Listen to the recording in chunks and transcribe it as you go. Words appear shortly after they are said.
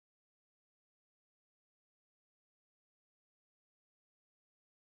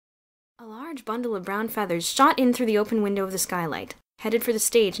A large bundle of brown feathers shot in through the open window of the skylight, headed for the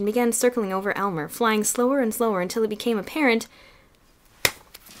stage, and began circling over Elmer, flying slower and slower until it became apparent...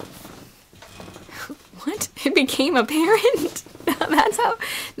 What? It became apparent? That's how...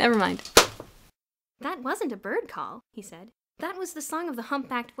 Never mind. That wasn't a bird call, he said. That was the song of the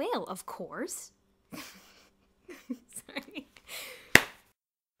humpbacked whale, of course. Sorry.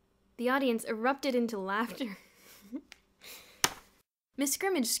 The audience erupted into laughter. Miss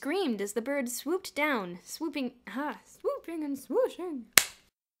Scrimmage screamed as the bird swooped down, swooping and swooshing.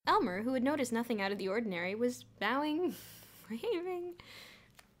 Elmer, who had noticed nothing out of the ordinary, was bowing, waving.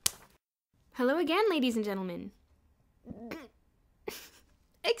 Hello again, ladies and gentlemen.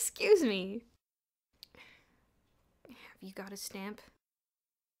 Excuse me. Have you got a stamp?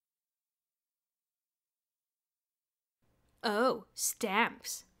 Oh,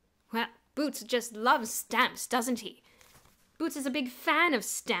 stamps. Well, Boots just loves stamps, doesn't he? Boots is a big fan of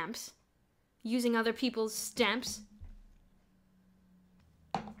stamps. Using other people's stamps.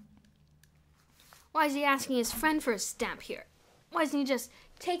 Why is he asking his friend for a stamp here? Why isn't he just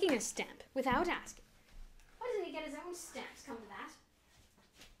taking a stamp without asking? Why doesn't he get his own stamps, come to that?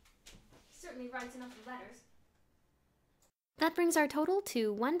 He certainly writes enough letters. That brings our total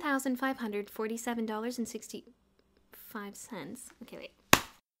to $1,547.65. Okay, wait.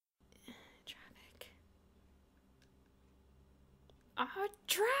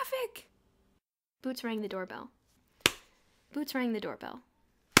 Traffic! Boots rang the doorbell. Boots rang the doorbell.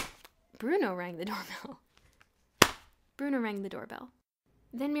 Bruno rang the doorbell. Bruno rang the doorbell.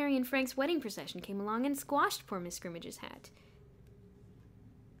 Then Mary and Frank's wedding procession came along and squashed poor Miss Scrimmage's hat.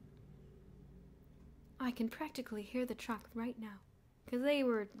 I can practically hear the truck right now, because they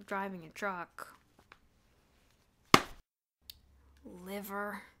were driving a truck.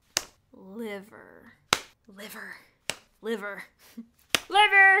 Liver. Liver. Liver. Liver.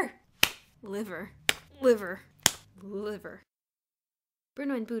 Liver! Liver. Liver. Liver.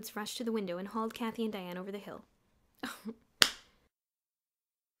 Bruno and Boots rushed to the window and hauled Kathy and Diane over the hill.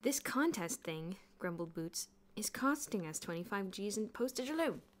 This contest thing, grumbled Boots, is costing us 25 G's in postage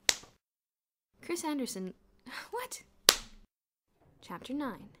alone. Chris Anderson... What? Chapter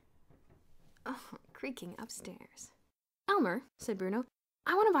 9. Oh, creaking upstairs. Elmer, said Bruno,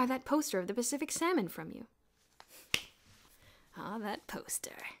 I want to buy that poster of the Pacific salmon from you. Ah, that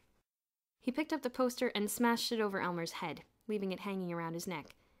poster. He picked up the poster and smashed it over Elmer's head, leaving it hanging around his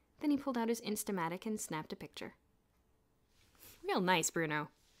neck. Then he pulled out his Instamatic and snapped a picture. Real nice,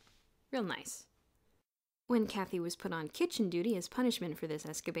 Bruno. Real nice. When Kathy was put on kitchen duty as punishment for this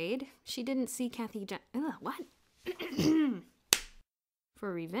escapade, she didn't see Kathy what?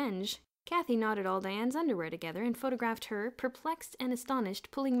 For revenge, Kathy knotted all Diane's underwear together and photographed her, perplexed and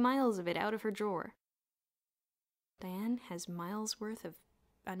astonished, pulling miles of it out of her drawer. Diane has miles worth of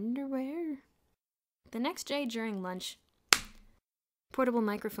underwear? The next day during lunch, portable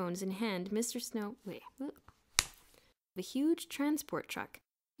microphones in hand, Mr. Snow... The huge transport truck.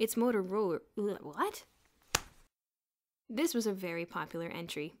 Its motor roller... What? This was a very popular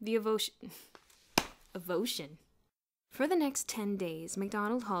entry. The Evotion. For the next 10 days,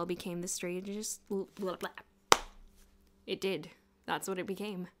 McDonald Hall became the strangest... It did. That's what it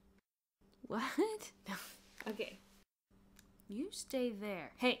became. What? Okay. You stay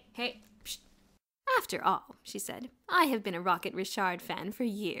there. Hey, psht. After all, she said, I have been a Rocket Richard fan for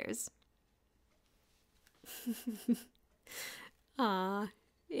years. Ah,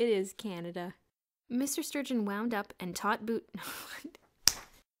 it is Canada. Mr. Sturgeon wound up and taught The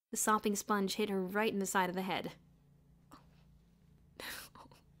sopping sponge hit her right in the side of the head.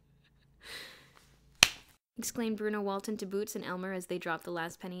 Exclaimed Bruno Walton to Boots and Elmer as they dropped the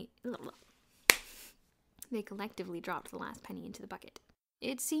last penny. They collectively dropped the last penny into the bucket.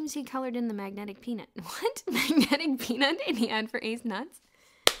 It seems he colored in the magnetic peanut. What? Magnetic peanut in the ad for Ace Nuts?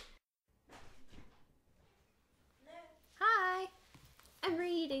 Hi! I'm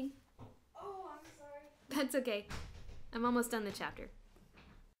reading. Oh, I'm sorry. That's okay. I'm almost done the chapter.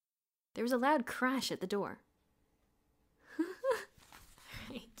 There was a loud crash at the door.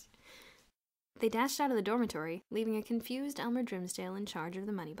 Right. They dashed out of the dormitory, leaving a confused Elmer Grimsdale in charge of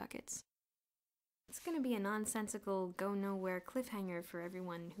the money buckets. It's going to be a nonsensical, go-nowhere cliffhanger for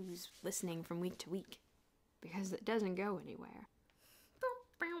everyone who's listening from week to week, because it doesn't go anywhere.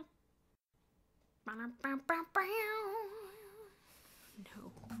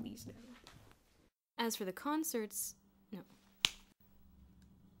 No, please no. As for the concerts, no.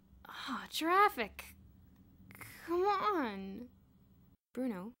 Ah, traffic! Come on!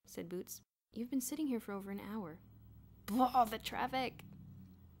 Bruno, said Boots, you've been sitting here for over an hour. Blah, the traffic!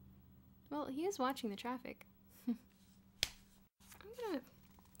 Well, he is watching the traffic. I'm gonna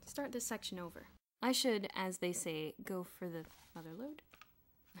start this section over. I should, as they say, go for the other load.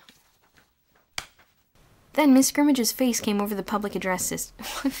 Then Miss Scrimmage's face came over the public address system.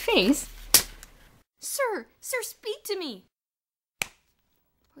 What face? Sir, speak to me!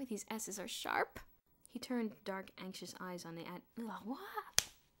 Boy, these S's are sharp. He turned dark, anxious eyes on the what?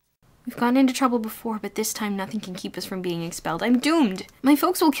 We've gotten into trouble before, but this time nothing can keep us from being expelled. I'm doomed. My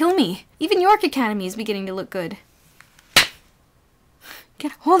folks will kill me. Even York Academy is beginning to look good.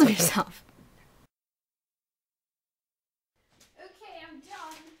 Get a hold of yourself. Okay, I'm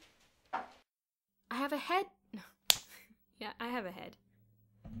done. I have a head. No. Yeah, I have a head.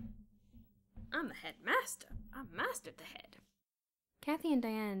 I'm the headmaster. I mastered the head. Kathy and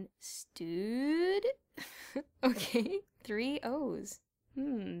Diane stood. Okay, 3 O's.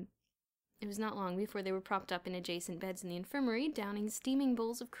 It was not long before they were propped up in adjacent beds in the infirmary, downing steaming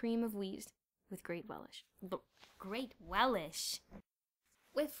bowls of cream of wheat with great relish. Great relish.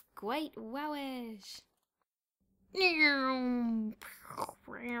 With great relish.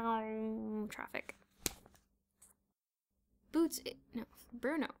 Traffic. Boots. No,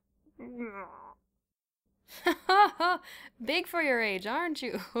 Bruno. Big for your age, aren't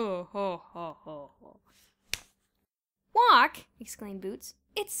you? Ho, ho, ho, ho, ho. Walk! Exclaimed Boots.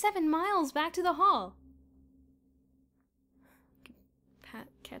 It's 7 miles back to the hall.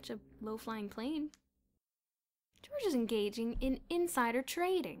 Catch a low-flying plane. George is engaging in insider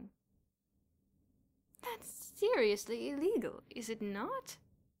trading. That's seriously illegal, is it not?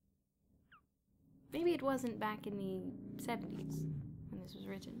 Maybe it wasn't back in the 70s when this was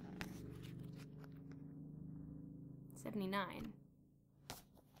written. 79.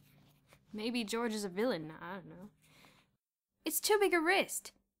 Maybe George is a villain, I don't know. It's too big a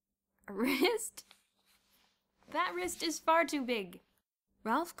wrist. A wrist? That wrist is far too big.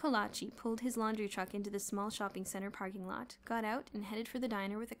 Ralph Colaci pulled his laundry truck into the small shopping center parking lot, got out, and headed for the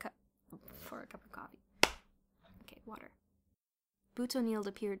diner with a cup of coffee. Okay, water. Boots O'Neill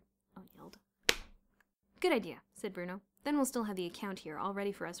appeared. O'Neill. Good idea, said Bruno. Then we'll still have the account here, all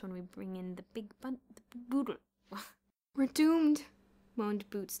ready for us when we bring in the big boodle. We're doomed, moaned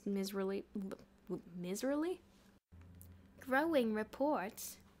Boots miserably. Miserably? Growing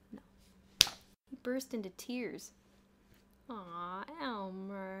reports. No. He burst into tears. Aw,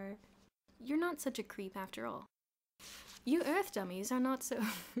 Elmer. You're not such a creep after all. You Earth dummies are not so...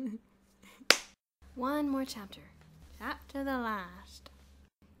 One more chapter. Chapter the last.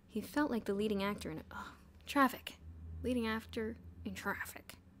 He felt like the leading actor in traffic. Leading actor in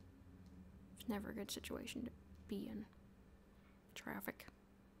traffic. It's never a good situation to be in. Traffic.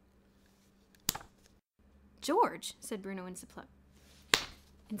 George, said Bruno in supplies.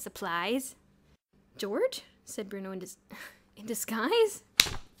 George, said Bruno in disguise.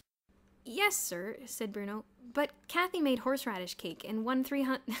 Yes, sir, said Bruno, but Kathy made horseradish cake and won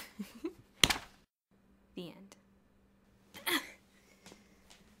 300...